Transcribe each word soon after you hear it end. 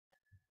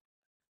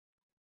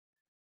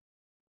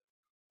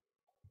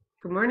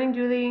Good morning,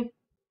 Julie.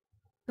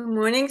 Good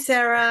morning,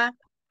 Sarah.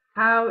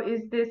 How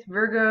is this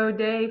Virgo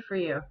day for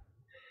you?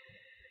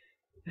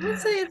 I'd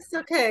say it's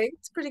okay.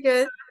 It's pretty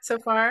good so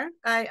far.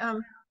 I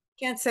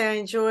can't say I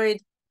enjoyed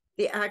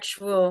the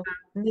actual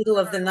middle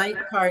of the night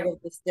part of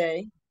this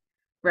day,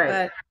 Right.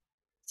 but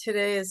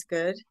today is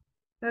good.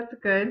 That's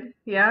good.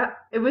 Yeah.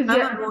 It was I'm a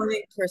yet.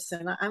 morning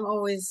person. I'm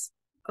always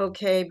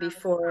okay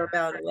before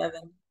about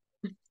 11.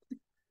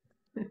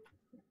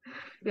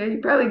 Yeah, you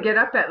probably get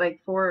up at like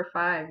 4 or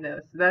 5 though,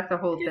 so that's a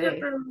whole Get up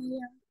day. early,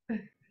 yeah.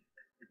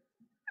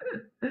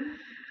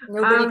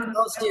 Nobody Um,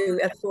 calls you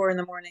at 4 in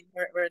the morning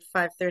or at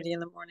 5:30 in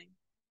the morning.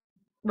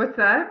 what's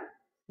that?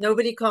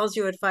 Nobody calls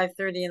you at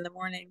 5:30 in the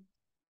morning.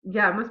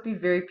 Yeah, it must be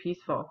very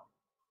peaceful.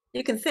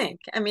 You can think.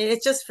 I mean,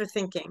 it's just for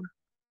thinking.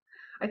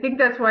 I think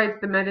that's why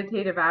it's the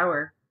meditative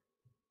hour.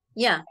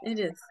 Yeah, it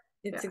is.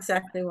 It's Yeah.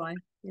 exactly why.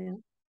 Yeah.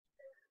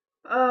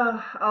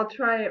 I'll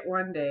try it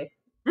one day.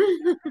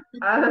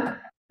 Uh,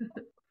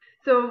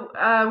 so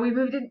we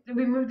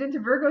moved into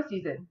Virgo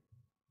season.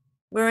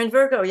 We're in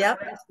Virgo. Yep.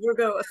 It's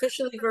Virgo,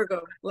 officially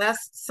Virgo.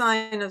 Last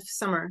sign of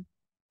summer.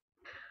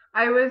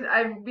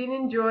 I've been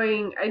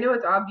enjoying, I know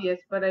it's obvious,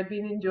 but I've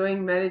been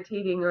enjoying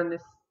meditating on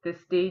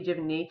this stage of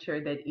nature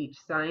that each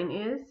sign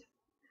is.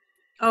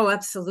 Oh,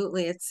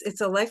 absolutely.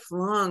 It's a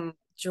lifelong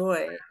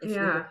joy if you look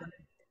Yeah. at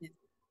it.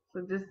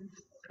 So just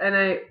and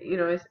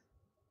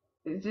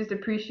it's just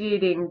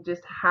appreciating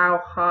just how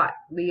hot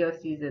Leo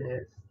season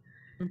is.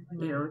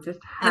 Mhm. Just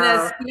And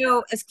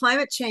how as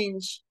climate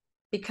change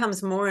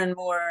becomes more and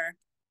more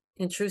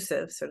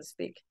intrusive, so to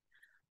speak,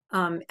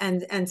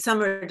 and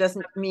summer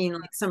doesn't mean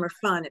like summer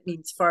fun. It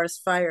means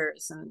forest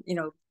fires and,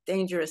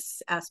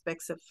 dangerous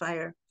aspects of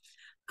fire.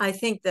 I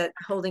think that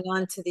holding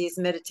on to these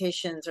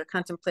meditations or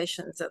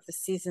contemplations of the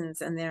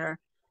seasons and their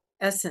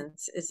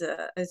essence is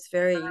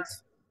very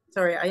useful.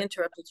 Sorry, I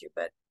interrupted you,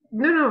 but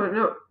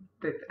no,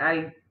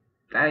 I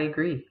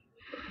agree.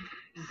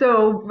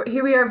 So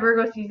here we are,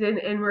 Virgo season,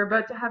 and we're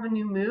about to have a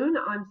new moon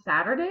on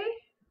Saturday.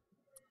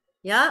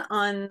 yeah,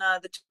 on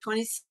the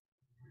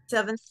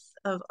 27th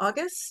of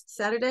August,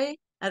 Saturday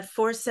at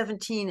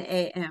 4:17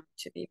 a.m.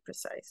 to be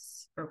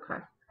precise. Okay.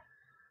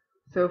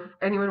 So if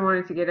anyone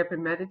wanted to get up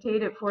and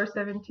meditate at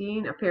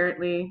 4:17,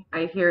 apparently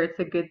I hear it's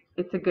a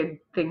good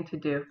thing to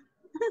do.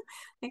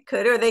 It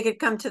could, or they could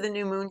come to the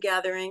new moon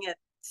gathering at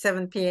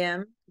 7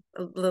 p.m.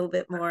 A little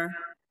bit more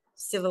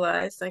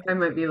civilized, I I guess.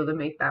 might be able to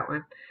make that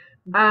one.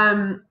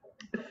 Um,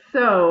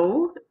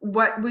 so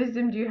what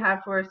wisdom do you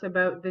have for us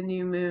about the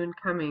new moon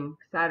coming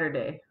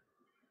Saturday?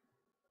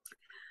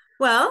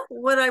 Well,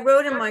 what I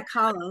wrote in my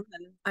column,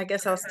 and I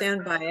guess I'll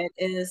stand by it,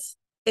 is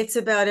it's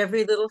about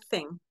every little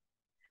thing.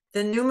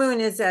 The new moon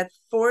is at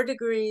 4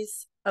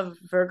 degrees of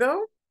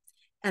Virgo,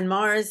 and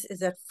Mars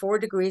is at 4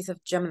 degrees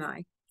of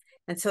Gemini.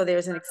 And so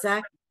there's an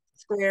exact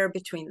square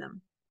between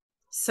them.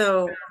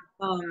 So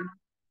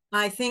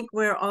I think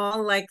we're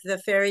all like the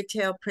fairy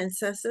tale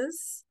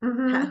princesses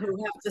Mm-hmm.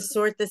 who have to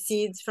sort the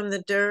seeds from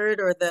the dirt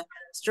or the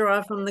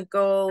straw from the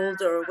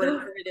gold or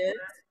whatever it is.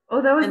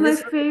 Oh, that was And my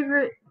this,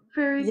 favorite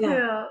fairy yeah,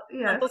 tale.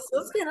 Yes.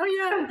 Rumpelstiltskin, oh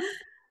yeah.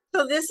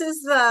 So this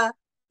is the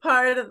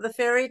part of the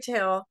fairy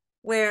tale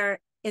where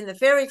in the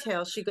fairy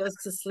tale she goes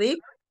to sleep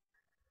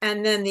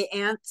and then the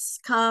ants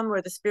come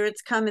or the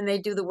spirits come and they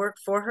do the work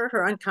for her.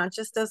 Her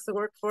unconscious does the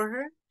work for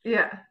her.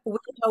 Yeah. We,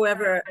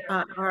 however,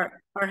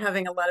 are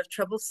having a lot of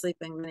trouble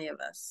sleeping, many of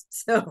us.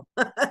 So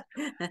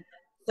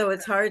so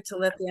it's hard to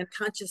let the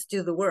unconscious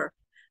do the work.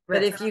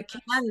 But Right.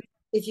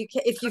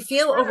 if you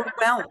feel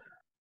overwhelmed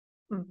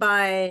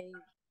by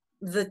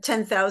the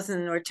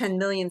 10,000 or 10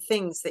 million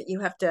things that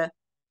you have to,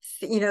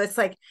 it's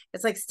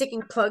like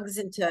sticking plugs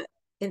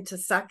into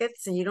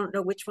sockets and you don't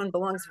know which one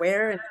belongs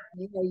where, and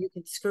you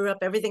can screw up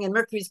everything, and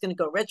Mercury's going to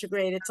go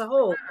retrograde. It's a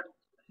whole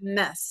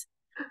mess.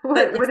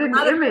 But What it's an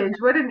not a image.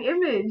 What an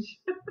image.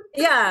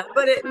 Yeah,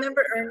 but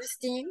remember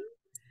Ernestine,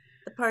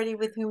 the party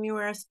with whom you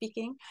were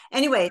speaking?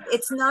 Anyway,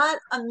 it's not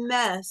a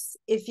mess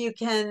if you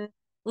can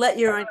let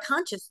your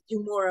unconscious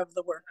do more of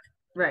the work,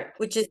 Right.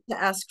 which is to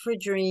ask for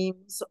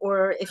dreams,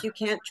 or if you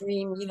can't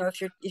dream,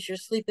 if your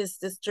sleep is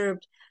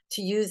disturbed,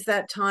 to use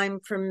that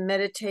time for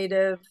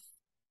meditative,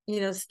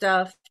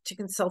 stuff, to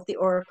consult the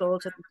oracle,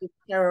 to do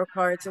tarot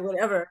cards or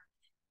whatever,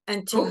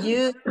 and to Go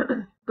use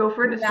go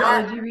for an that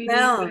astrology reading with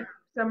realm.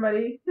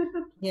 somebody.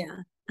 Yeah.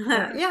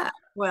 Yeah. Yeah.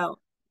 Well,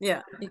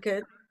 yeah, you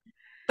could.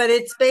 But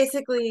it's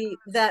basically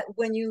that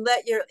when you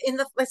let your in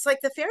the it's like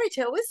the fairy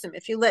tale wisdom.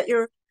 If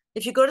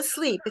you go to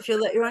sleep, if you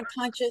let your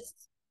unconscious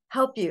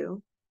help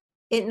you,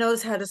 it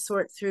knows how to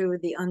sort through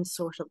the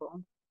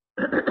unsortable.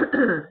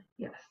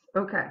 Yes.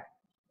 Okay.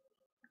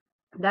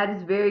 That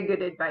is very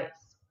good advice.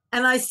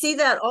 And I see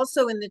that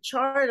also in the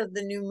chart of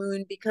the new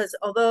moon, because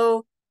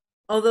although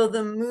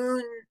the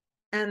moon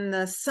and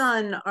the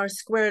sun are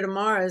square to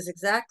Mars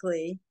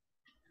exactly,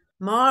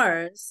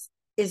 Mars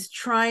is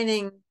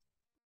trining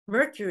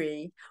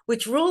Mercury,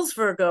 which rules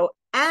Virgo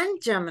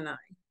and Gemini.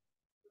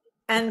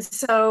 And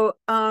so,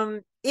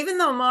 even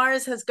though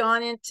Mars has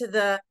gone into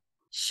the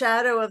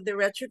shadow of the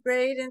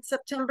retrograde in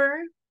September,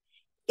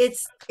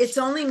 it's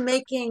only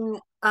making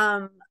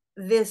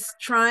this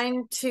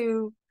trine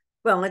to,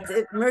 well,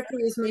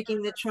 Mercury is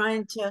making the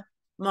trine to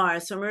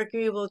Mars. So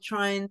Mercury will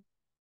trine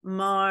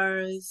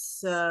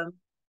Mars. Oh,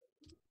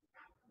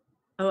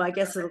 I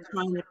guess it'll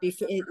trine it be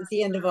at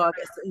the end of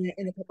August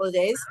in a couple of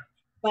days.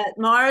 But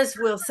Mars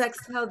will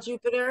sextile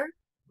Jupiter,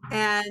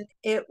 and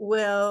it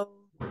will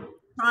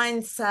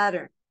trine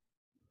Saturn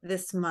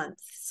this month.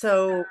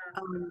 So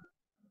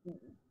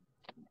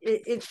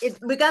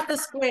we got the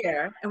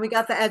square and we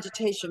got the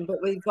agitation, but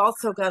we've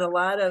also got a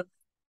lot of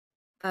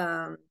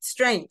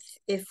strength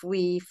if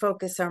we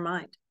focus our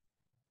mind.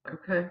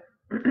 Okay.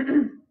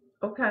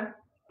 Okay.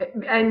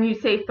 And you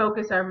say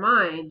focus our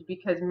mind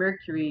because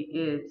Mercury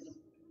is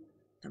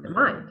The the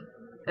mind. mind.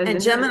 And And then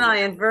Gemini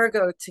and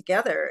Virgo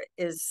together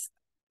is,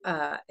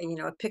 a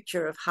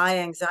picture of high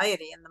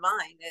anxiety in the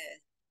mind.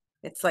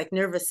 It's like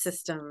nervous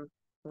system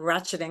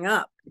ratcheting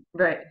up,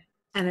 right.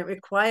 and it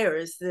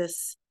requires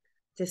this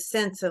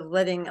sense of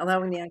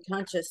allowing the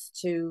unconscious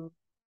to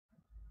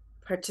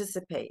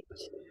participate.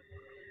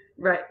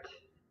 Right.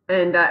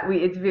 And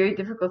it's very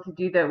difficult to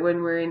do that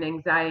when we're in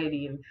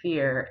anxiety and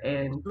fear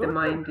and the Sure.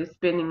 mind is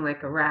spinning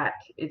like a rat.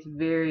 It's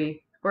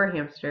very, or a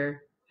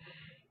hamster,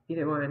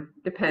 either one.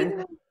 Depends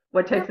Either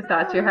what types of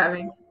thoughts you're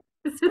having.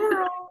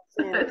 squirrel,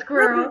 yeah, A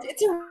squirrel. rodent.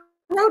 It's a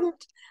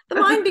rodent. The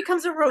mind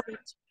becomes a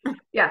rodent.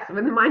 Yes,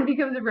 when the mind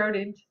becomes a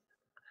rodent,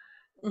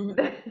 Mhm.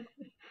 then,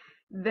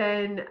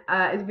 then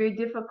it's very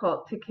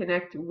difficult to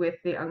connect with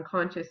the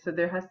unconscious. So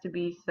there has to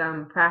be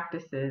some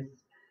practices.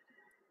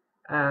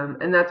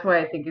 And that's why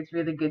I think it's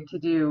really good to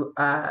do,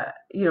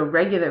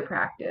 regular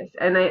practice.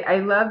 And I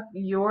love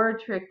your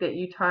trick that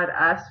you taught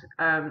us,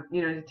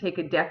 to take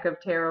a deck of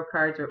tarot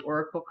cards or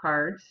oracle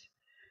cards,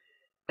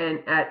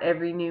 and at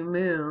every new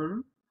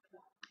moon,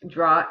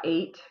 draw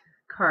 8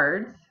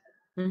 cards,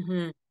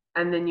 Mhm.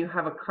 and then you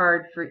have a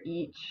card for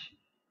each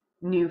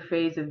new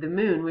phase of the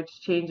moon,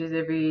 which changes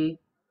every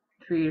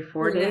 3 to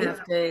 4 days.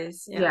 3.5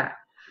 days. Yeah. Yeah.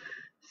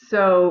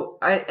 So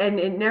and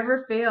it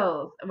never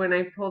fails when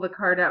I pull the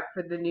card up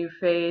for the new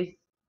phase.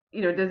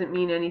 It doesn't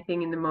mean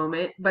anything in the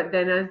moment, but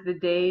then as the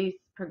days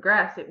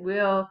progress, it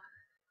will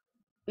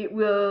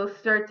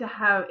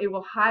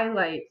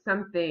highlight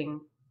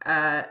something,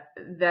 uh,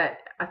 that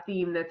a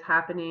theme that's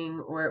happening,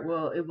 or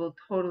it will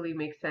totally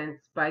make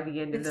sense by the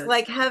end of It's those.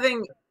 like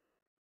having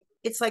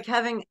it's like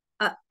having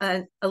a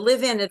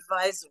live-in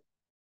advisor.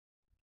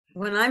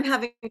 When I'm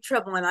having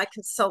trouble and I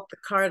consult the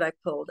card I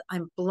pulled,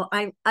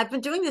 I've been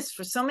doing this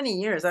for so many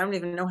years. I don't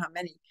even know how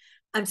many.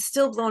 I'm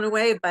still blown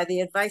away by the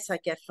advice I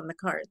get from the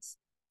cards.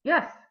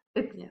 Yes,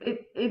 Yeah.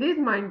 it is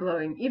mind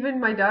blowing. Even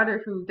my daughter,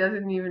 who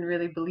doesn't even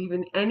really believe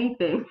in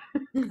anything,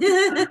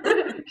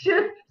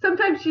 she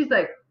sometimes she's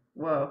like,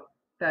 "Whoa,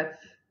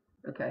 that's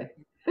okay."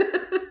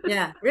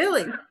 Yeah,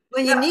 really.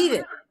 When you Yeah. need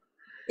it.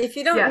 If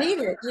you don't Yes. need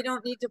it, you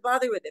don't need to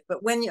bother with it. But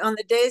on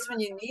the days when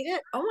you need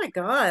it, oh my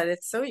God,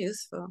 it's so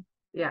useful.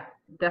 Yeah,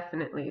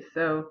 definitely.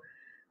 So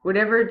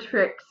whatever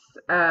tricks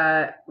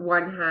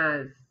one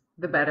has,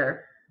 the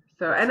better.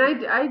 So, and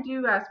I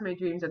do ask my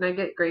dreams, and I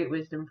get great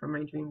wisdom from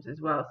my dreams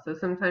as well. So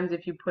sometimes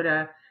if you put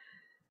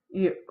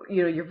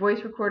your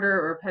voice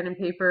recorder or pen and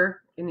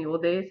paper in the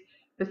old days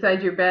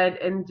beside your bed,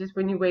 and just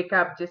when you wake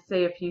up, just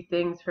say a few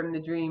things from the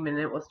dream, and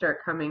it will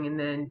start coming. And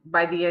then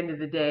by the end of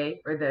the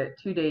day or the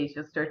 2 days,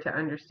 you'll start to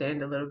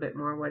understand a little bit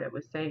more what it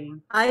was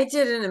saying. I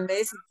did an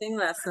amazing thing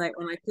last night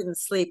when I couldn't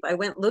sleep. I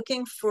went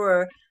looking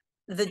for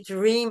the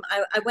dream.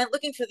 I went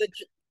looking for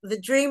the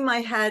dream I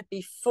had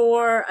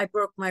before I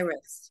broke my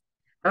wrist.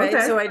 Right.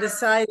 Okay. So I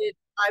decided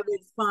I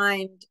would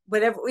find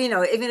whatever,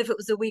 even if it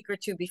was a week or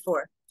two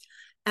before.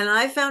 And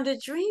I found a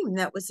dream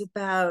that was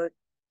about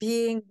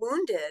being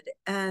wounded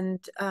and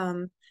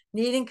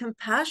needing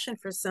compassion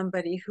for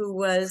somebody who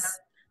was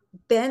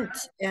bent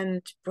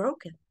and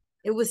broken.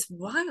 It was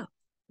wild.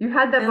 You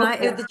had that And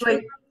before, the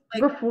dream, like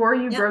like, before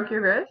you yeah, broke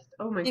your wrist?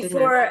 Oh my goodness.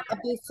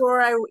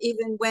 before I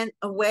even went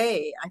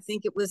away. I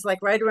think it was like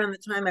right around the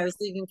time I was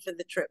leaving for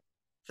the trip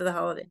for the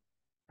holiday.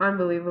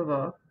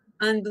 Unbelievable.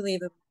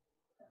 Unbelievable.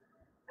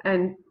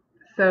 And Yeah.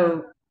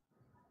 so,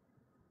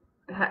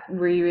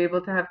 were you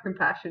able to have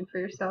compassion for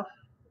yourself?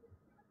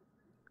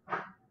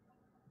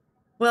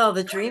 Well,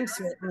 the dream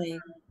certainly.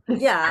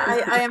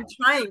 Yeah, I am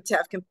trying to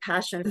have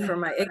compassion for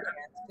my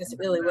ignorance because it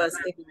really was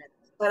ignorant.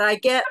 But I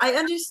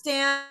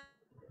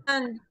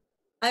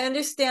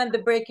understand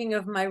the breaking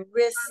of my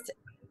wrist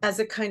as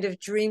a kind of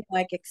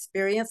dreamlike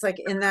experience, like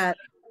in that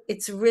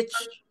it's rich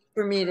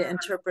for me to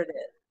interpret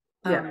it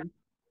Yeah.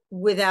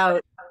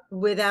 without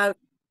without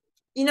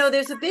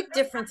there's a big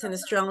difference in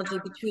astrology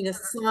between a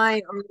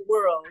sign on the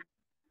world,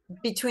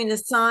 between a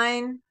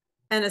sign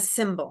and a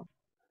symbol,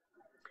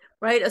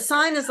 right? A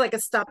sign is like a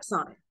stop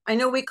sign. I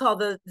know we call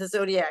the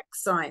zodiac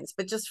signs,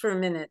 but just for a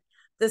minute,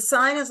 the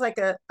sign is like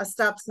a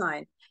stop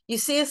sign. You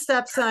see a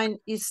stop sign,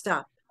 you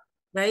stop,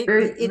 right?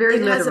 Very, very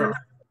It has a literal.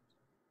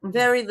 Hmm.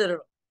 very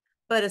literal,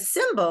 but a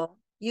symbol,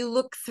 you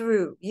look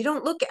through. You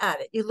don't look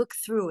at it, you look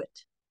through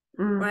it,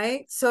 Mm.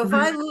 right? So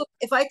Hmm.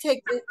 if I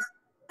take this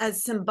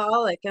as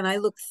symbolic and I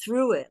look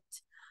through it,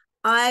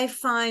 I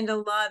find a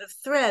lot of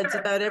threads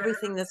about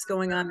everything that's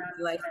going on in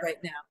my life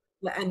right now.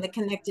 and the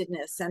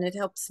connectedness, and it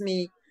helps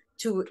me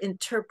to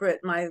interpret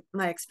my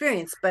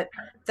experience. But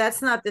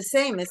that's not the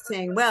same as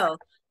saying, well,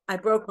 I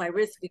broke my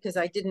wrist because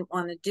I didn't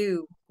want to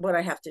do what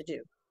I have to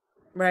do,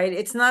 right?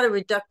 It's not a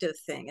reductive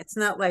thing. It's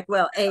not like,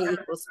 well, A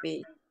equals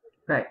B.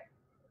 Right.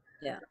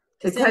 Yeah,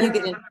 because It then you tends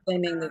get into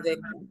blaming the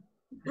victim.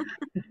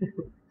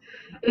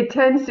 it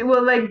tends to,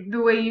 well, like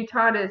the way you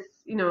taught us,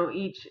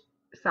 each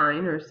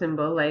sign or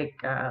symbol, like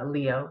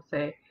Leo,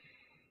 say,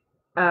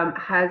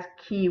 has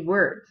key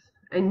words,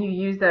 and you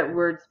use that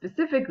word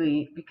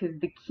specifically because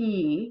the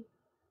key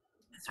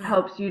That's right.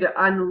 helps you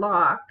to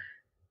unlock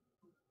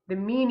the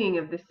meaning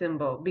of the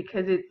symbol,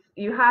 because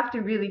you have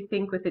to really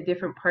think with a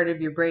different part of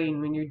your brain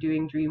when you're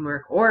doing dream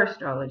work or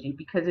astrology,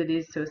 because it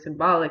is so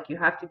symbolic. You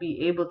have to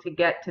be able to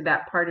get to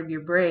that part of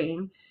your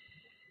brain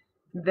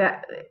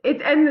that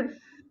it's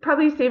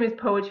probably the same as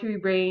poetry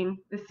brain,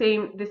 the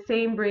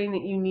same brain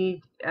that you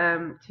need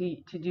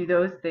to do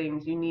those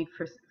things you need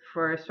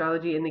for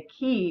astrology. And the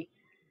key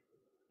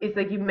is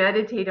like you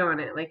meditate on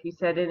it, like you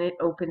said, and it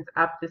opens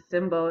up the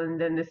symbol, and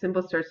then the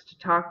symbol starts to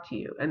talk to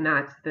you, and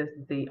that's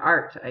the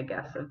art, I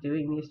guess, of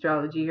doing the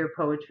astrology or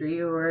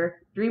poetry or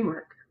dream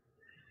work.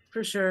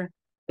 For sure.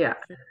 Yeah.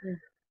 For sure.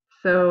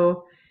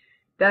 So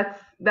that's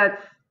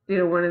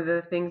one of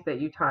the things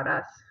that you taught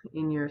us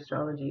in your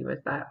astrology was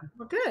that.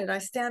 Well, good. I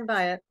stand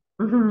by it.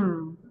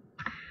 Mhm.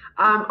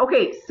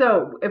 Okay,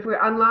 so if we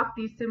unlock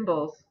these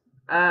symbols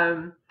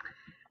um,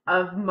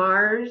 of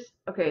Mars,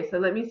 okay, so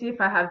let me see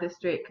if I have this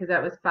straight because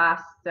that was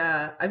fast.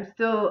 I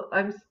still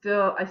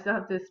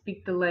have to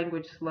speak the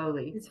language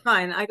slowly. It's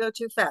fine. I go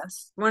too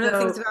fast. One of the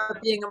things So,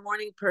 about being a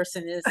morning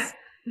person is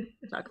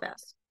talk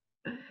fast.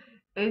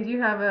 and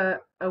you have a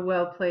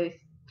well-placed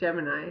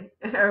Gemini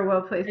or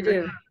well-placed I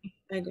Mercury.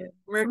 do. I do.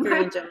 Mercury My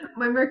and Gemini.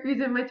 my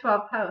Mercury's in my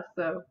 12th house,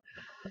 so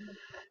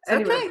It's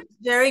anyway,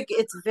 okay.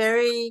 It's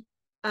very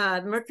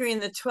Mercury in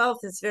the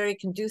 12th is very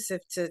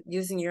conducive to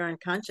using your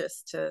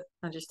unconscious to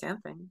understand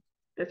things.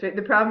 that's right.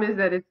 The problem is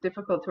that it's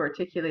difficult to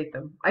articulate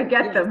them. I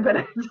get Yes. them, but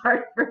it's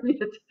hard for me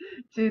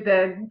to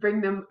then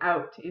bring them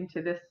out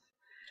into this.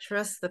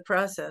 Trust the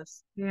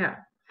process. Yeah.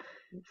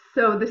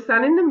 So the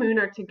sun and the moon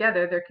are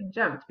together. They're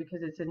conjunct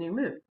because it's a new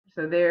moon.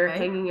 So they're Right?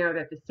 hanging out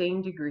at the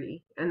same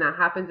degree, and that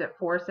happens at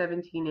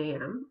 4:17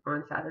 a.m.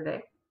 on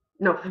Saturday.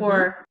 No,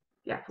 Mm-hmm.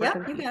 yeah, Yep,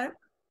 you 4:17. got it.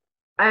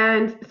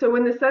 And so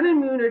when the sun and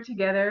moon are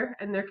together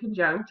and they're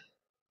conjunct,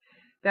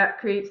 that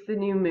creates the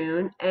new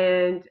moon,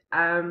 and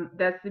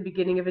that's the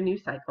beginning of a new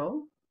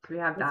cycle. So we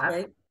have That's that.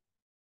 right.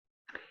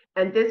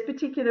 And this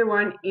particular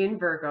one in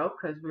Virgo,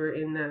 because we're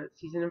in the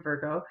season of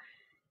Virgo,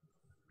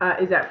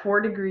 is at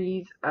 4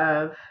 degrees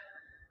of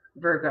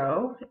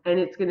Virgo, and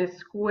it's going to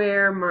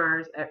square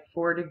Mars at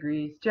 4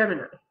 degrees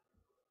Gemini.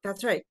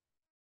 That's right.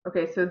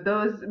 Okay, so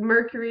those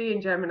Mercury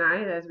and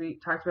Gemini, as we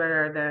talked about,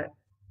 are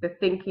the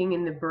thinking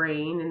and the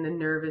brain and the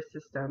nervous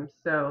system.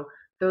 So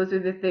those are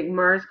the things.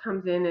 Mars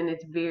comes in and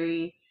it's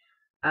very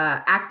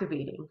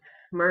activating.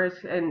 Mars,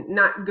 and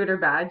not good or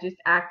bad, just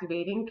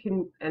activating,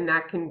 and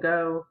that can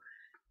go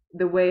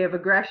the way of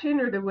aggression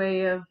or the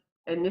way of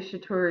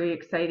initiatory,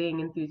 exciting,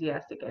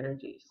 enthusiastic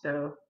energy.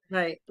 So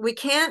Right. We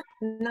can't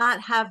not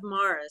have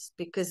Mars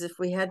because if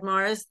we had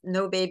Mars,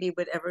 no baby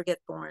would ever get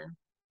born.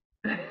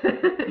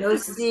 No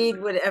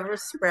seed would ever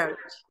sprout.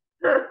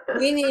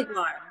 We need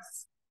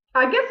Mars.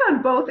 I guess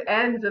on both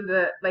ends of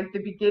the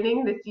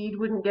beginning, the seed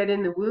wouldn't get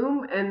in the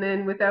womb, and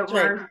then without That's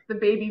right. Mars, the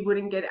baby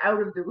wouldn't get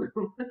out of the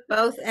womb.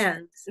 Both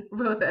ends.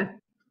 Both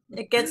ends.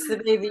 It gets the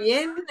baby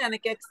in and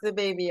it gets the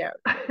baby out.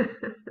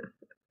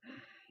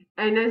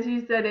 And as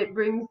you said, it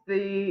brings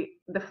the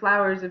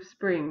flowers of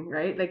spring,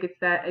 right? Like it's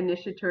that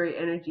initiatory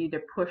energy to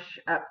push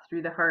up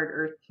through the hard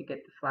earth to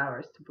get the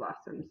flowers to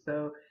blossom.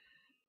 So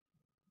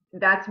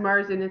that's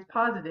Mars in its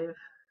positive,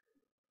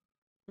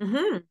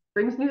 Hmm.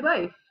 brings new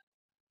life.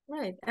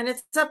 Right. And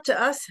it's up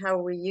to us how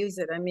we use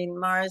it. I mean,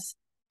 Mars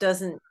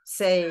doesn't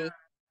say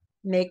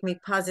make me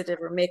positive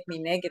or make me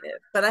negative.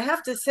 But I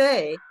have to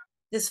say,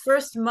 this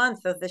first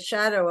month of the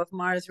shadow of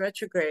Mars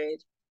retrograde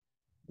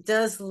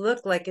does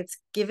look like it's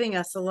giving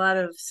us a lot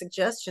of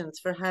suggestions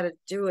for how to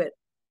do it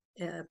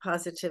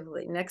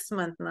positively. Next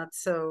month, not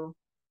so,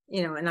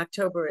 in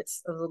October,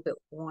 it's a little bit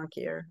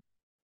wonkier.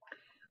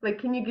 Like,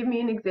 can you give me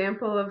an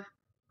example of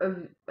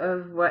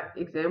what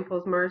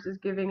examples Mars is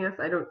giving us?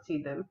 I don't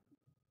see them.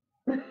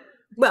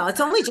 Well,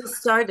 it's only just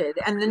started,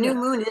 and the new Yeah,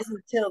 moon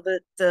isn't till the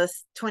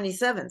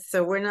 27th.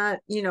 So we're not,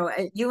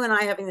 you and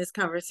I having this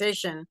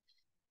conversation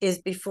is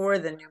before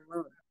the new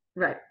moon,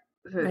 right.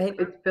 So right?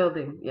 it's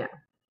building. Yeah,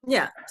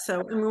 Yeah. So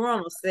I mean, we're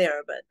almost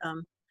there, but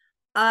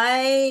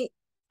I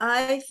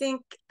I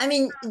think I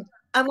mean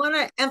I want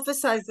to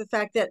emphasize the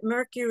fact that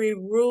Mercury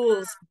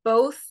rules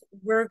both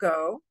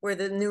Virgo, where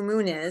the new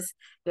moon is,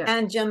 yeah,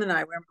 and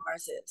Gemini, where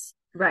Mars is.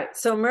 right,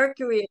 So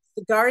Mercury,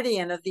 the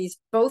guardian of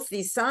both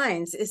these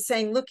signs, is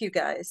saying, look, you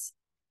guys,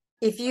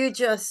 if you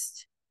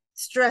just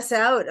stress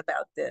out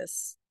about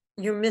this,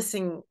 you're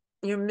missing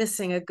you're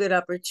missing a good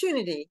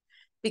opportunity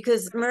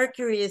because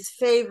Mercury is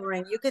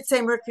favoring, you could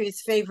say Mercury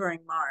is favoring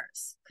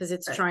Mars because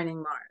it's right,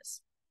 trining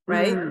Mars,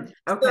 right?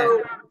 Okay.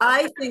 So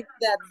I think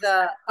that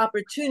the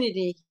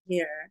opportunity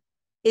here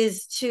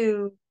is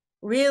to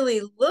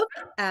really look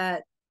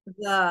at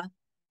the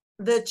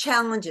the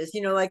challenges,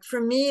 like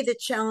for me, the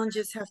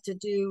challenges have to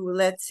do,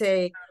 let's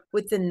say,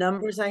 with the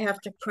numbers I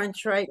have to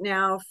crunch right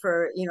now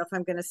for, if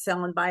I'm going to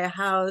sell and buy a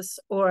house,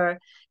 or,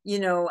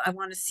 I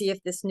want to see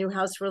if this new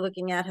house we're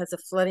looking at has a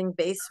flooding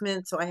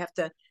basement. So I have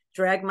to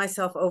drag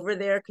myself over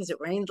there because it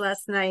rained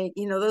last night,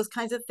 those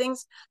kinds of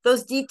things,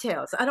 those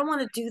details. I don't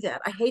want to do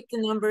that. I hate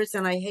the numbers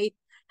and I hate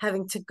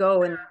having to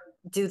go and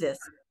do this.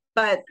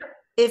 But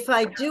if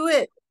I do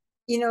it,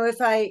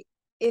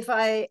 if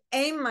I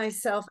aim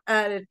myself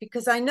at it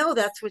because I know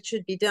that's what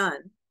should be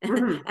done,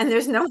 Hmm. and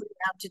there's no one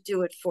out to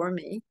do it for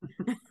me,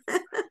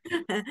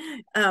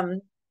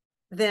 um,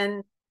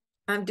 then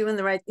I'm doing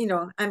the right,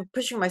 I'm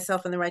pushing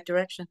myself in the right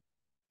direction.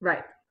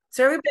 Right.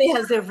 So everybody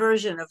has their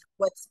version of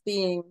what's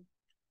being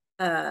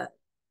uh,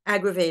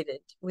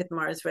 aggravated with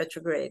Mars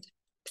retrograde,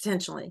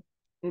 potentially.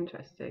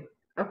 Interesting.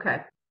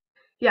 Okay.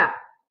 Yeah.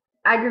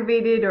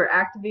 Aggravated or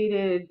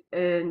activated,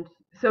 and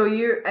so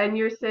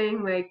you're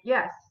saying like,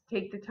 yes,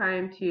 take the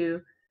time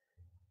to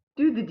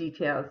do the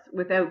details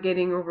without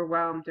getting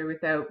overwhelmed or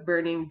without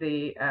burning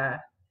the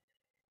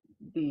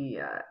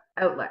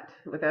outlet,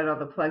 without all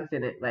the plugs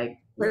in it, like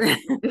Without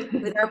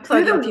do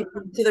plugging the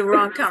people into the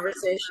wrong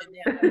conversation.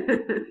 Yeah.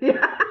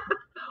 yeah.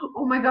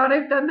 Oh my God,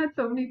 I've done that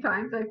so many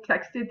times. I've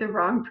texted the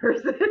wrong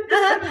person.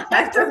 I've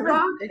I've texted the done that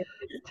wrong too.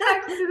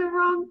 text to the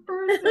wrong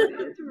person.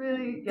 It's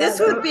really, yeah, This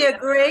would don't. be a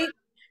great,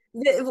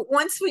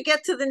 once we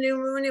get to the new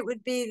moon, it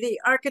would be the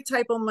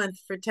archetypal month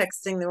for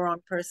texting the wrong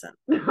person.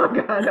 Oh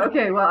God.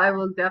 Okay, well, I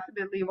will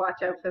definitely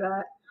watch out for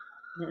that.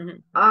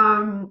 Mhm.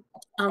 Um,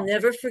 I'll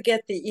never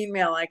forget the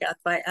email I got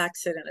by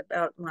accident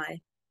about my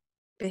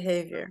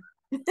behavior.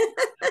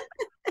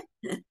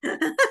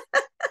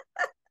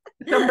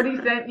 somebody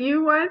sent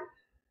you one?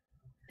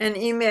 An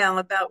email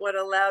about what a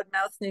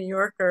loudmouth New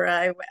Yorker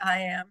I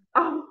am.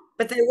 Oh,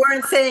 But they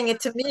weren't saying it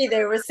to me,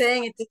 they were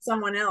saying it to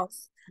someone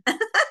else.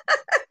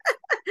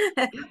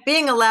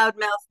 Being a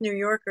loudmouth New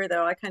Yorker,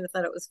 though, I kind of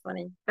thought it was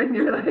funny. and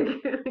you're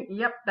like,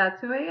 yep,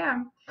 that's who I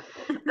am.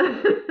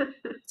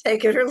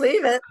 Take it or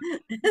leave it.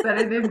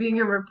 Better than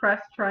being a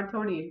repressed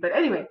Torontonian. But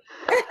anyway,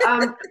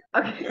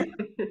 okay.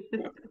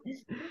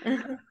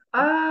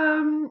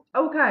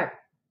 Okay.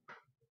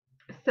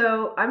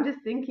 So I'm just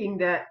thinking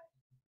that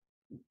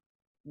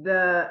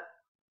the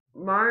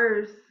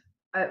Mars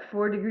at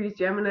 4 degrees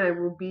Gemini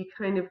will be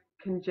kind of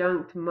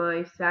conjunct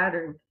my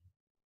Saturn.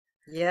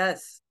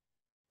 Yes,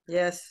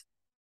 yes,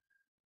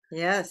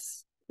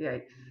 yes.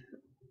 Yikes.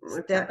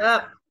 Step Okay.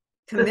 up,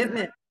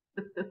 commitment.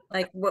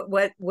 Like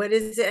what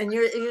is it? And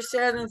your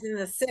Saturn's in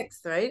the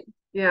sixth, right?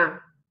 Yeah.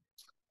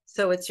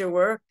 So it's your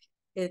work.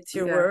 It's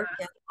your Yeah. work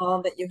and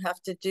all that you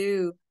have to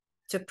do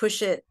to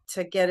push it,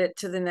 to get it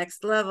to the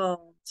next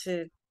level,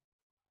 to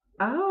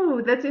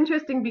Oh, that's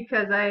interesting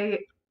because I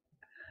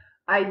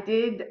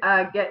did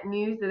get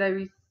news that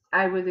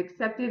I was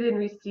accepted and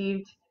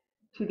received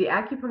to the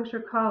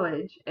acupuncture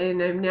college,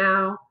 and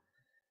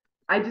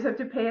I just have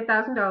to pay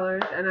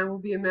 $1,000, and I will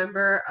be a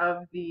member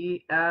of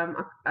the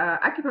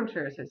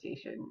acupuncture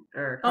association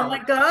or oh my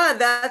college. God,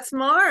 that's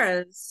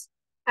Mars.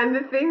 And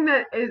the thing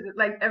that is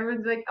like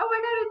everyone's like, oh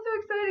my God, it's so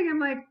exciting. I'm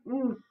like,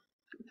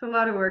 it's a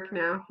lot of work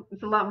now.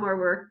 It's a lot more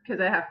work because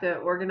I have to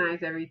organize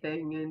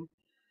everything and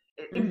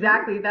Hmm.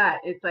 exactly that.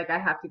 It's like I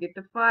have to get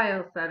the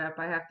file set up.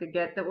 I have to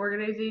get the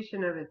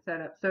organization of it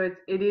set up. So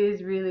it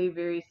is really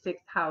very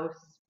sixth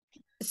house.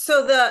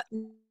 So the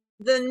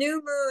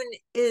new moon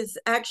is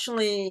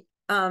actually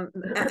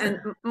and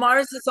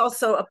Mars is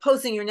also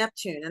opposing your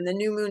Neptune, and the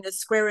new moon is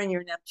squaring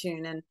your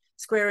Neptune and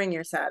squaring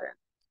your Saturn,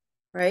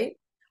 right?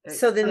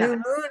 So the new Yeah.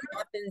 moon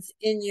happens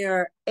in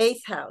your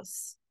eighth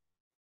house.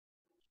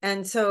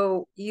 And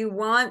so you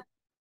want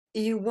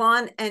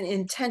an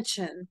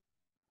intention.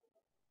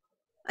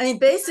 I mean,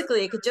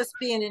 basically, it could just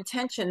be an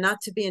intention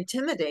not to be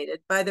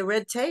intimidated by the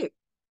red tape.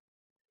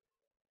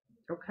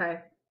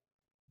 Okay.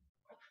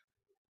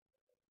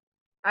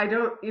 I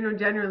don't,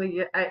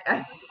 generally,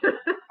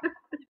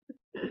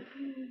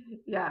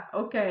 yeah,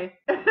 okay.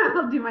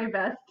 I'll do my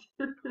best.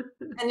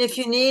 And if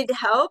you need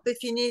help,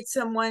 if you need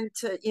someone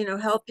to,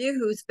 help you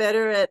who's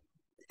better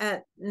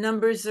at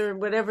numbers or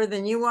whatever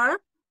than you are,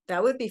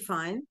 that would be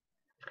fine.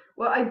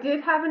 Well, I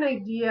did have an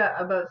idea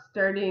about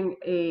starting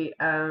a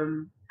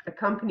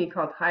company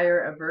called Hire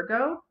a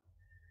Virgo,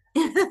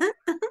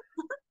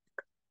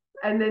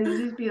 and then you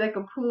just be like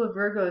a pool of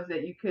Virgos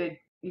that you could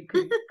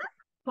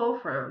pull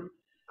from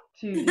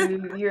to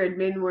do your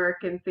admin work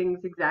and things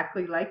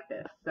exactly like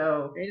this.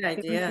 So Great I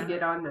think we should idea.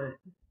 get on that.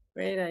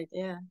 Great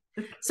idea.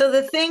 So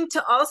the thing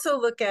to also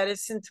look at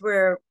is, since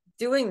we're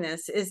doing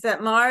this, is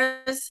that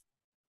Mars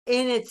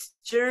in its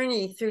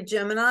journey through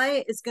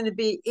Gemini is going to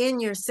be in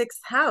your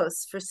sixth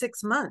house for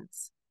 6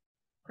 months.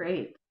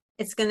 Great.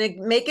 It's going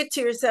to make it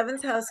to your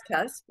seventh house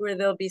cusp where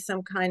there'll be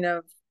some kind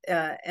of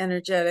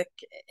energetic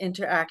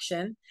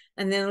interaction,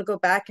 and then it'll go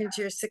back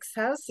into your sixth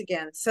house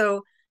again.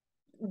 So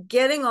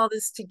getting all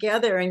this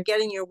together and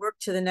getting your work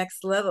to the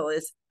next level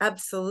is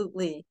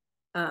absolutely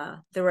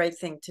the right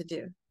thing to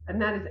do.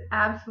 And that is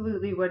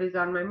absolutely what is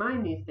on my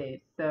mind these days.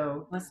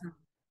 So Awesome.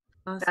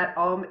 Awesome. that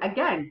all,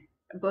 again,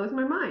 blows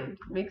my mind.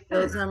 Makes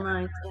sense. Those are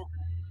mine. Yeah.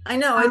 I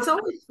know it's Um,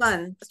 always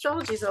fun.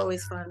 Astrology is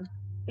always fun.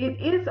 it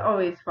is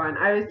always fun.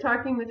 I was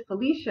talking with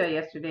Felicia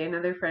yesterday,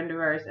 another friend of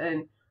ours,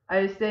 and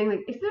I was saying,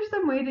 like, is there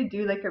some way to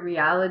do like a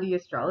reality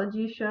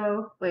astrology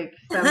show? Like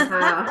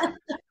somehow.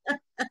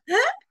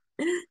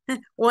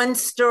 One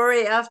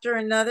story after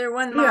another,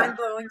 one Yeah.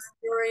 mind-blowing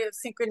story of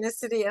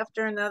synchronicity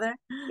after another.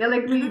 Yeah,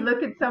 like we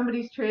look at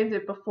somebody's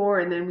transit before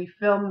and then we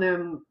film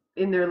them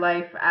in their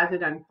life as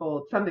it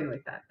unfolds, something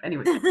like that.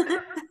 Anyway,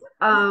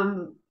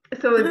 um,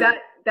 so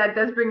that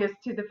does bring us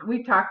to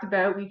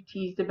we've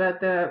teased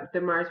about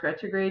the Mars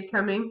retrograde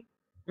coming,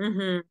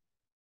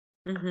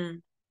 Mm-hmm.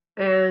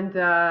 Mm-hmm. and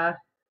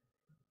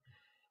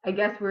I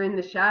guess we're in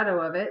the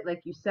shadow of it,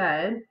 like you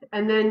said.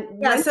 And then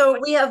Yeah, when so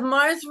we have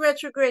Mars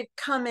retrograde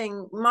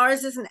coming.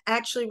 Mars isn't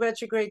actually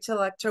retrograde till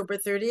October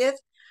 30th,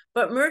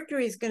 but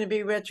Mercury is going to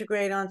be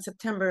retrograde on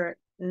September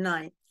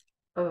 9th.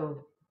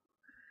 oh,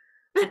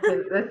 okay,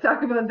 let's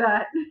talk about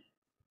that.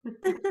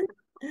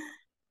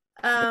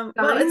 Well,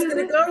 Sign is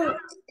it?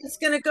 it's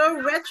gonna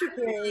go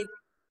retrograde,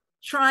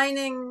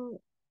 trining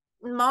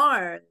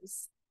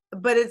Mars,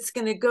 but it's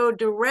gonna go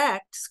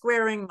direct,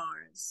 squaring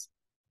Mars.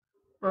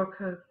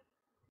 Okay,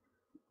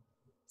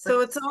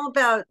 So it's all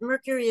about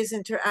Mercury is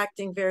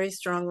interacting very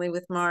strongly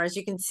with Mars.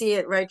 You can see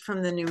it right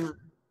from the new moon.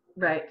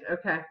 right.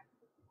 Okay,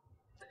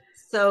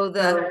 So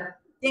the so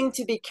thing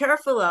to be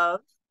careful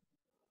of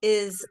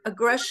is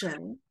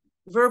aggression,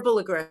 verbal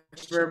aggression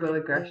verbal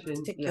in aggression. Yeah.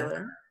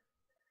 particular.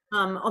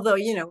 Although,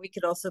 we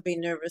could also be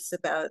nervous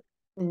about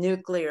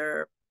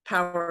nuclear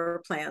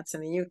power plants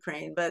in the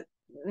Ukraine, but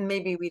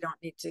maybe we don't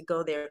need to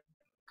go there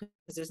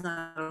because there's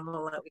not a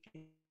whole lot we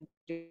can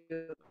do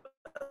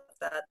about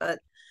that. But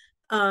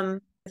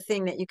the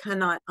thing that you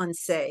cannot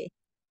unsay.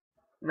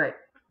 Right.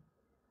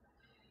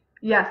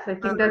 Yes, I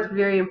think that's Um,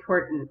 very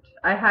important.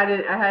 I had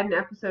an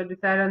episode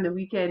with that on the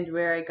weekend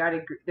where I got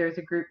there was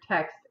a group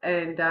text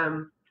and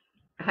I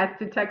had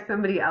to text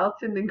somebody else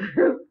in the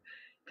group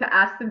to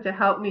ask them to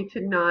help me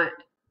to not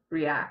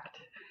react.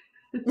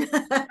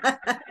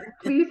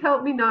 Please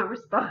help me not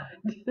respond.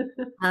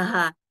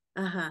 uh-huh.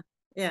 Uh-huh.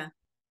 Yeah.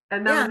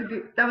 And Yeah.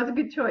 that was a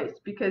good choice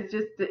because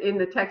just in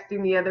the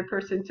texting the other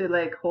person to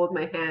like hold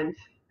my hand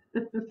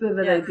so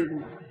that I Yes.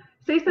 didn't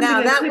say something Now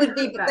I couldn't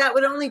take back. that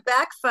would only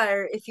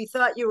backfire if you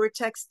thought you were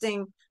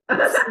texting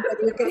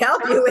somebody who could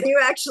help you when you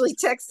actually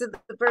texted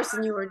the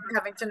person you were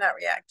having to not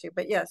react to.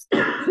 But yes.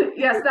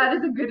 Yes, that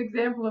is a good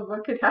example of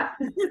what could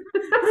happen.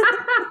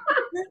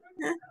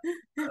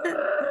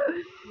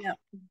 Yeah.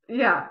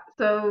 Yeah.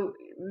 So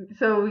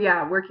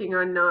yeah, working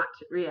on not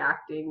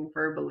reacting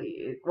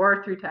verbally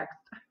or through text.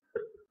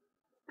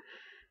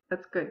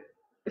 That's good.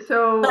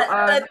 So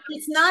But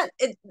it's not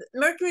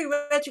Mercury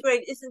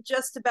retrograde isn't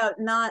just about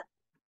not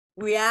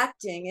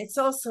reacting. It's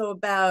also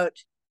about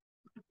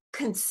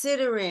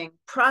considering,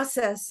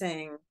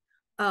 processing,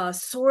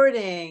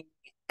 sorting,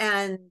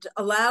 and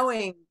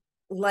allowing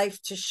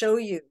life to show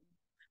you.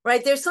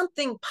 Right? There's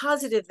something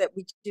positive that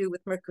we do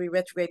with Mercury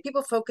retrograde.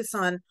 People focus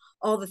on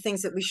all the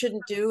things that we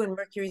shouldn't do in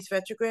Mercury's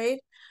retrograde.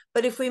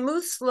 But if we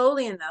move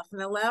slowly enough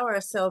and allow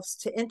ourselves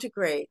to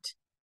integrate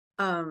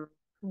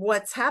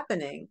what's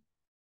happening,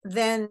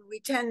 then we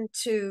tend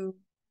to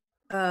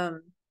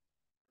um,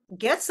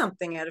 get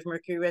something out of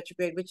Mercury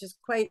retrograde, which is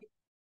quite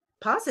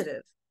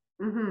positive.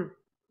 mhm.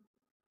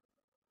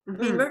 I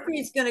mean, Mhm.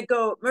 Mercury's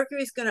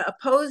going to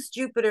oppose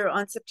Jupiter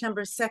on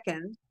September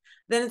 2nd.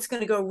 Then it's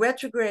going to go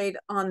retrograde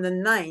on the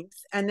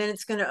 9th, and then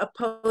it's going to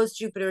oppose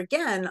Jupiter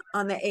again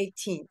on the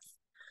 18th.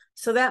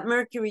 So that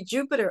Mercury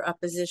Jupiter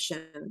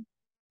opposition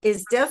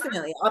is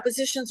definitely,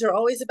 oppositions are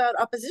always about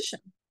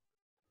opposition,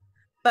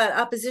 but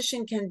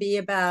opposition can be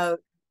about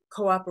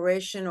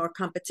cooperation or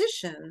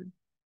competition,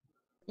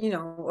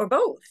 or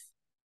both,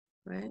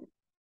 right?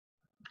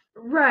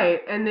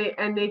 Right. And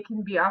they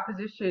can be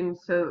opposition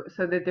so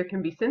that there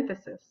can be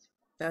synthesis.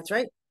 That's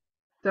right.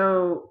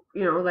 So,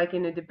 like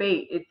in a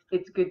debate,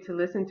 it's good to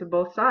listen to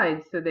both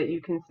sides so that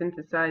you can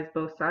synthesize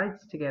both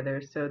sides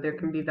together. So there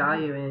can be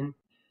value in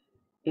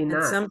And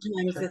that.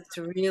 sometimes So it's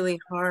really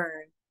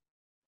hard.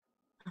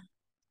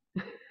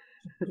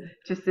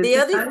 just The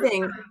other synthesize.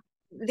 thing,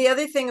 the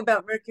other thing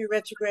about Mercury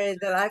retrograde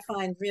that I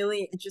find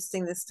really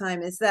interesting this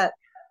time is that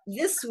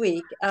this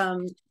week,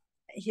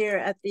 here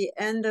at the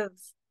end of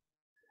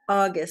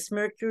August,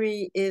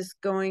 Mercury is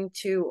going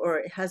to, or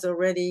it has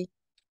already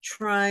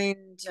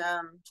trined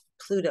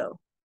Pluto.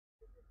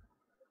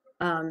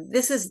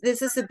 This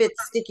is a bit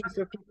sticky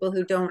for people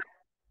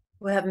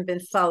who haven't been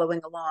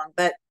following along,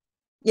 but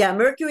yeah,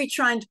 Mercury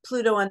trined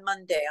Pluto on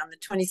Monday on the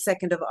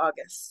 22nd of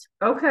August.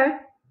 Okay.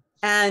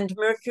 And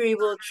Mercury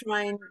will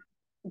try and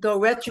go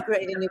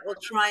retrograde and it will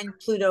trine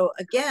Pluto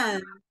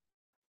again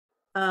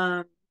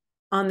um,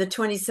 on the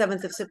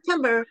 27th of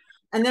September.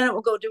 And then it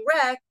will go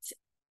direct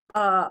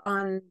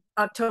on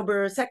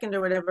October 2nd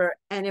or whatever,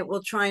 and it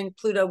will trine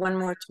Pluto one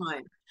more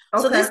time.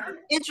 So Okay. this is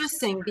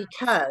interesting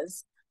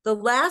because the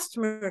last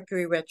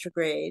Mercury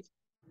retrograde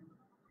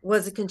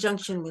was a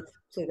conjunction with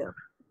Pluto.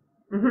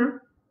 Mm-hmm.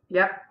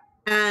 Yep.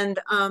 And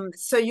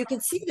so you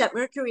can see that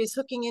Mercury is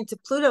hooking into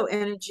Pluto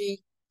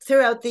energy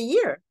throughout the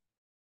year.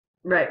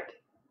 Right.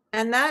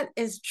 And that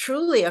is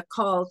truly a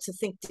call to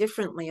think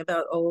differently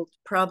about old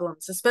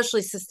problems,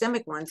 especially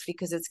systemic ones,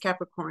 because it's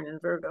Capricorn and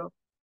Virgo.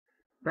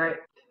 Right.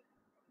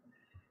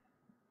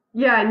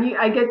 Yeah, and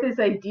I get this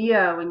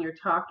idea when you're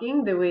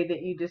talking, the way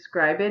that you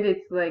describe it.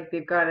 It's like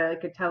they've got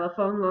like a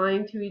telephone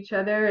line to each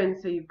other, and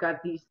so you've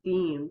got these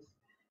themes,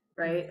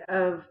 right?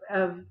 Mm.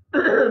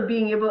 Of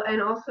being able,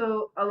 and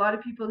also a lot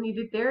of people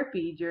needed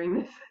therapy during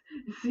this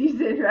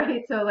season,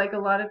 right? So like a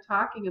lot of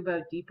talking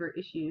about deeper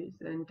issues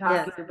and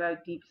Yes. talking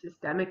about deep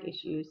systemic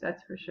issues.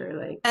 That's for sure.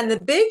 Like, And the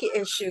big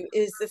issue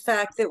is the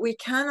fact that we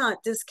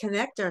cannot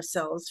disconnect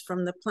ourselves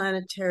from the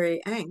planetary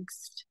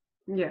angst.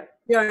 yeah,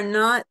 We are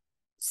not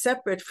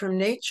separate from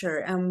nature,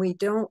 and we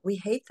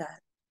hate that.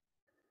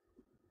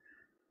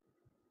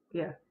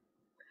 yeah,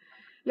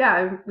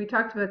 yeah. We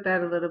talked about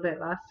that a little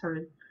bit last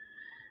time.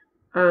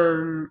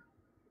 Um,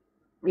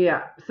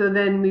 yeah. So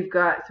then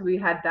we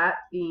had that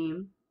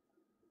theme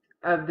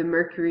of the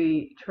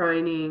Mercury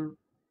trining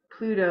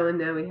Pluto, and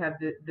now we have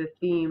the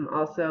theme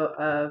also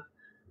of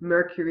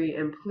Mercury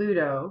and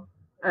Pluto,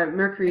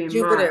 Mercury and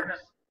Jupiter, Mars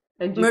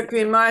and Jupiter.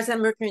 Mercury and Mars, and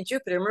Mercury and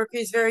Jupiter.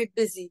 Mercury is very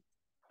busy.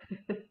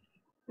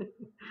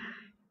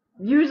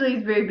 Usually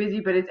it's very busy,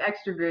 but it's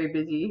extra very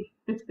busy.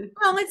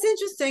 Well, it's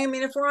interesting. I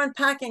mean, if we're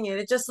unpacking it,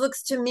 it just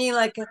looks to me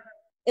like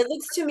it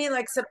looks to me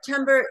like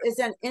September is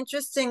an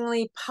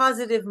interestingly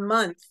positive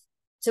month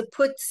to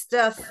put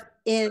stuff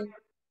in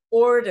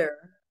order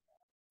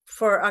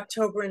for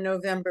October and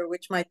November,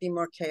 which might be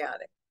more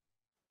chaotic.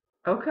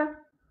 Okay,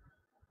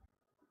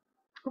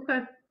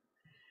 okay,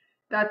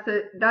 that's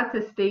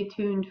a stay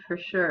tuned for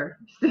sure.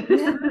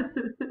 Yeah.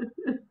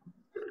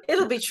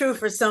 It'll be true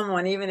for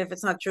someone, even if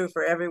it's not true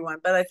for everyone.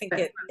 But I think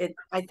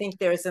I think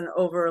there's an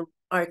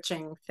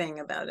overarching thing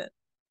about it.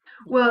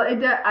 Well,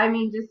 I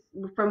mean, just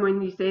from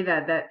when you say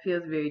that, that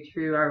feels very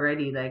true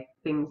already. Like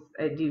things,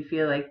 I do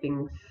feel like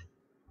things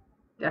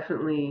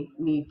definitely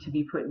need to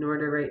be put in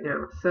order right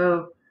now.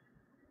 So,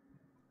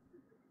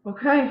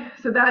 okay,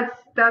 so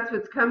that's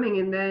what's coming,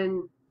 and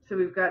then so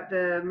we've got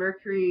the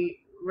Mercury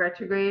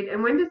retrograde,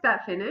 and when does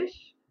that finish?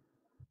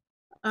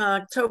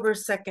 October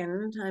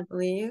 2nd, I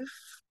believe.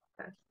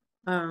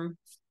 Um,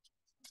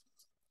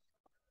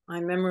 I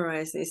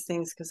memorize these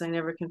things because I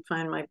never can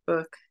find my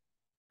book.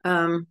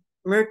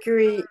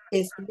 Mercury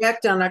is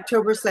direct on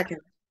October 2nd.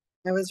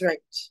 I was right.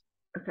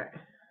 Okay,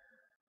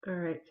 all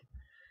right.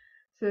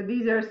 So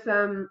these are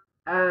some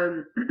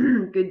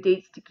good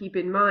dates to keep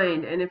in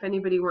mind, and if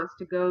anybody wants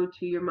to go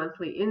to your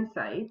monthly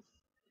insights,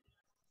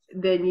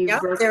 then you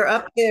Yep, broke they're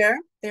up there.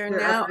 They're they're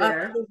now up up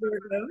there. for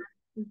Virgo.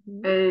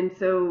 Mhm. And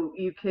so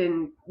you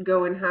can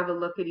go and have a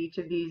look at each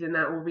of these, and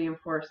that will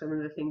reinforce some of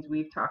the things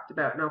we've talked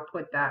about. And I'll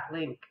put that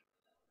link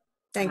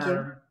Thank you.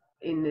 um,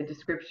 in the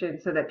description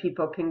so that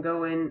people can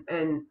go in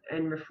and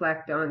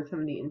reflect on some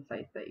of the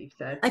insights that you've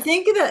said. I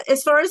think that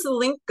as far as the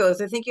link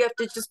goes, I think you have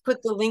to just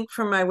put the link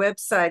from my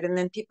website and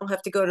then people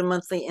have to go to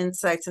Monthly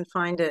Insights and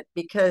find it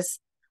because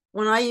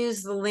when I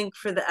use the link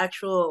for the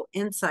actual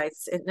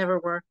insights, it never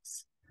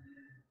works.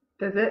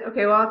 Does it?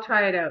 Okay, well I'll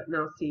try it out and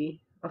I'll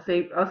see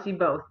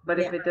both. But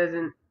Yeah, if it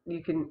doesn't,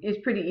 you can. It's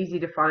pretty easy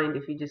to find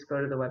if you just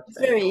go to the it's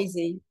website. very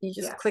easy. You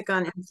just Yeah. click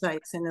on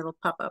Insights and it'll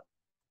pop up.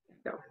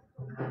 So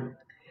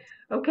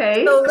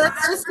okay. So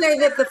let's just say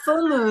that the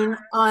full moon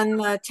on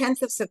the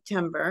 10th of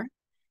September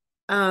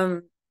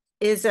um,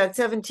 is at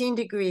 17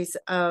 degrees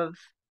of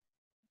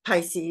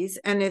Pisces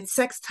and it's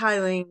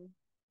sextiling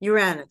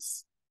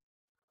Uranus,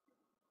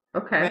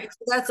 Okay. right?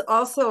 So that's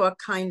also a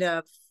kind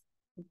of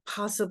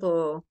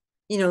possible,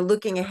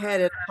 looking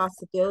ahead at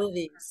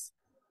possibilities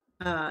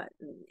uh,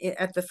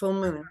 at the full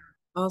moon.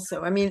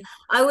 Also, I mean,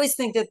 I always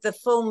think that the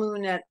full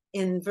moon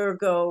in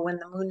Virgo, when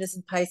the moon is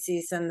in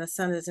Pisces and the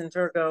sun is in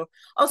Virgo,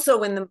 also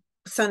when the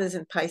sun is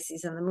in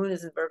Pisces and the moon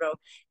is in Virgo,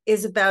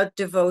 is about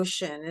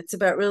devotion. It's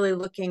about really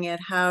looking at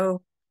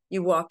how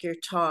you walk your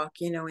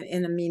talk, in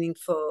a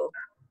meaningful,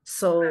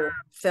 soul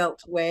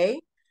felt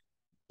way.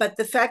 But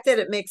the fact that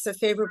it makes a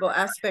favorable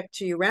aspect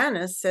to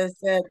Uranus says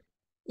that,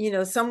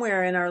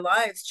 somewhere in our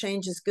lives,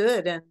 change is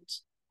good and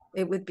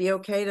it would be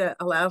okay to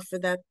allow for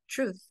that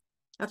truth.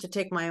 I have to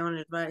take my own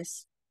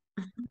advice.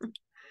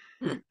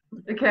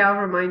 Okay, I'll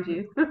remind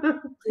you.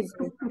 Please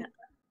do.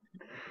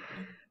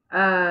 Yeah.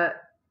 uh,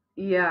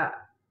 yeah,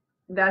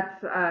 that's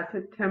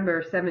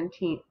September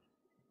 17th.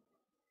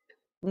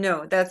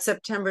 No, that's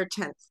September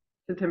 10th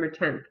September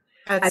 10th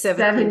at at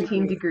 17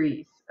 17 degrees.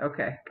 degrees.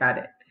 Okay, got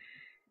it.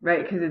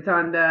 Right, because it's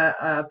on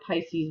the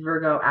Pisces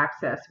Virgo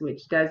axis,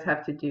 which does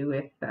have to do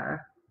with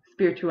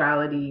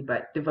spirituality,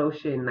 but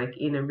devotion, like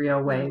in a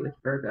real way Mhm. with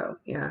Virgo.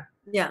 Yeah,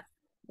 Yeah,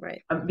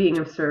 right. of being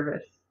of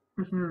service.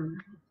 And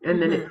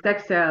then Hmm. it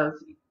sextiles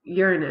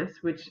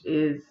Uranus, which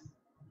is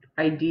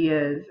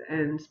ideas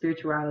and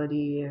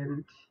spirituality.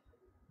 And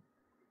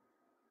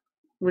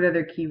what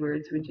other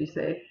keywords would you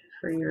say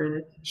for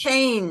Uranus?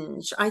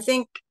 Change. I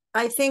think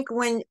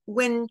when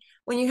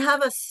when you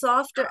have a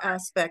softer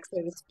aspect,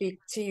 so to speak,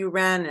 to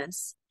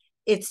Uranus,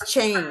 it's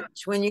change.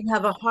 When you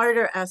have a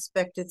harder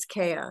aspect, it's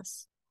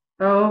chaos,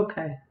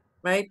 Okay.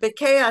 right? But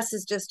chaos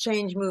is just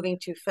change moving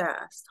too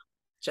fast.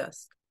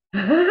 Just.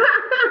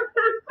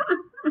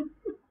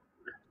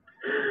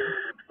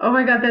 Oh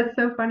my God, that's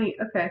so funny.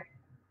 Okay.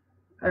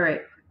 All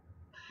right.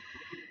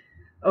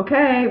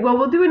 Okay. Well,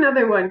 we'll do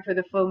another one for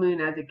the full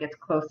moon as it gets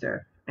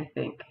closer, I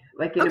think.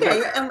 Like in about,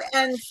 Okay,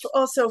 and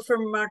also for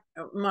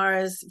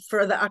Mars,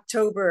 for the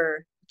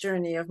October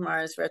journey of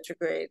Mars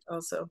retrograde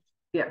also.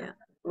 yeah. Yeah.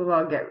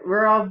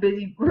 We're all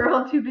busy. We're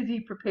all too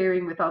busy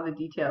preparing with all the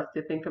details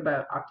to think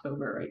about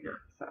October right now.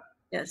 So,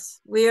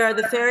 Yes, we are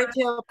the fairy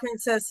tale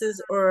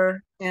princesses,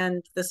 or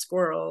and the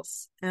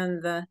squirrels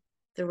and the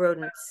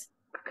rodents,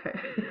 okay.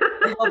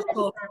 the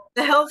helpful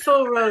the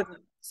helpful The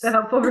rodents.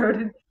 helpful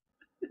rodent.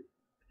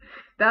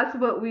 That's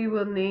what we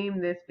will name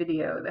this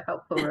video, the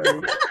helpful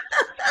rodent.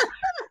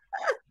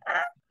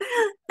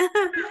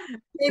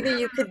 Maybe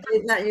you could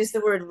not use the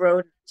word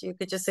rodent. You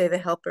could just say the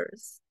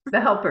helpers.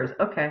 The helpers.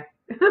 Okay.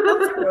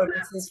 Helpful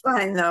rodents is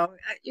fine though.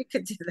 You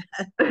could do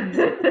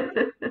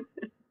that.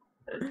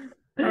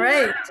 All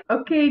right.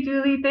 Okay,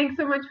 Julie, thanks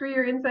so much for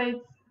your insights.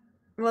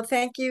 Well,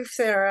 thank you,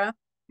 Sarah.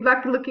 Good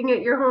luck looking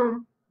at your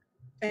home,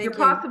 your Thank you.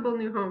 possible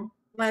new home.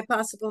 My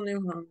possible new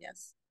home,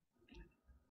 yes.